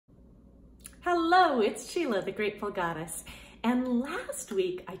Hello, it's Sheila, the Grateful Goddess. And last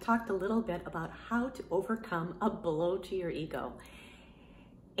week, I talked a little bit about how to overcome a blow to your ego.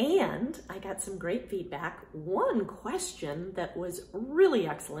 And I got some great feedback. One question that was really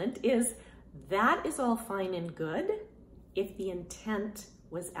excellent is, that is all fine and good if the intent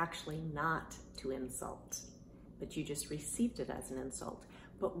was actually not to insult, but you just received it as an insult.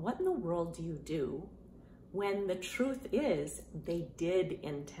 But what in the world do you do when the truth is they did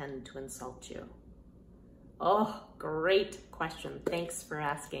intend to insult you? Oh, great question. Thanks for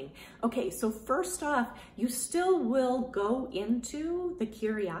asking. Okay, so first off, you still will go into the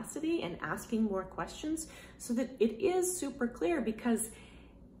curiosity and asking more questions so that it is super clear, because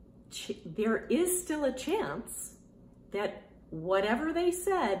there is still a chance that whatever they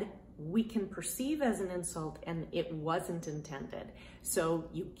said, we can perceive as an insult and it wasn't intended. So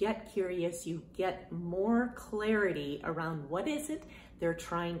you get curious, you get more clarity around what is it they're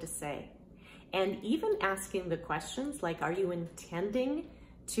trying to say. And even asking the questions like, are you intending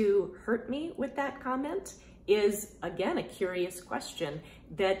to hurt me with that comment, is again a curious question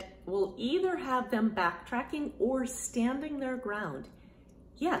that will either have them backtracking or standing their ground.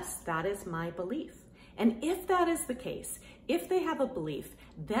 Yes, that is my belief. And if that is the case, if they have a belief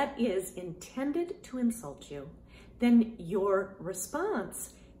that is intended to insult you, then your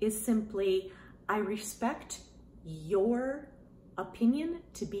response is simply, I respect your opinion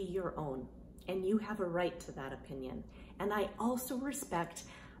to be your own, and you have a right to that opinion. And I also respect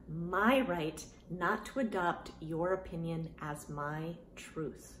my right not to adopt your opinion as my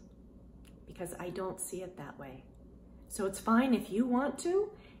truth, because I don't see it that way. So it's fine if you want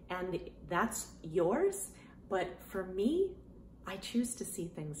to, and that's yours, but for me, I choose to see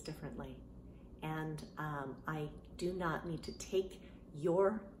things differently. And I do not need to take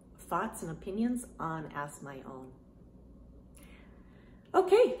your thoughts and opinions on as my own.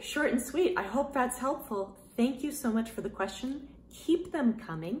 Okay, short and sweet. I hope that's helpful. Thank you so much for the question. Keep them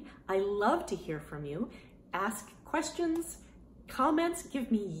coming. I love to hear from you. Ask questions, comments,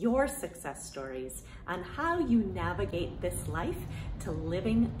 give me your success stories on how you navigate this life to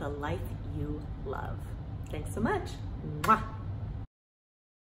living the life you love. Thanks so much. Mwah.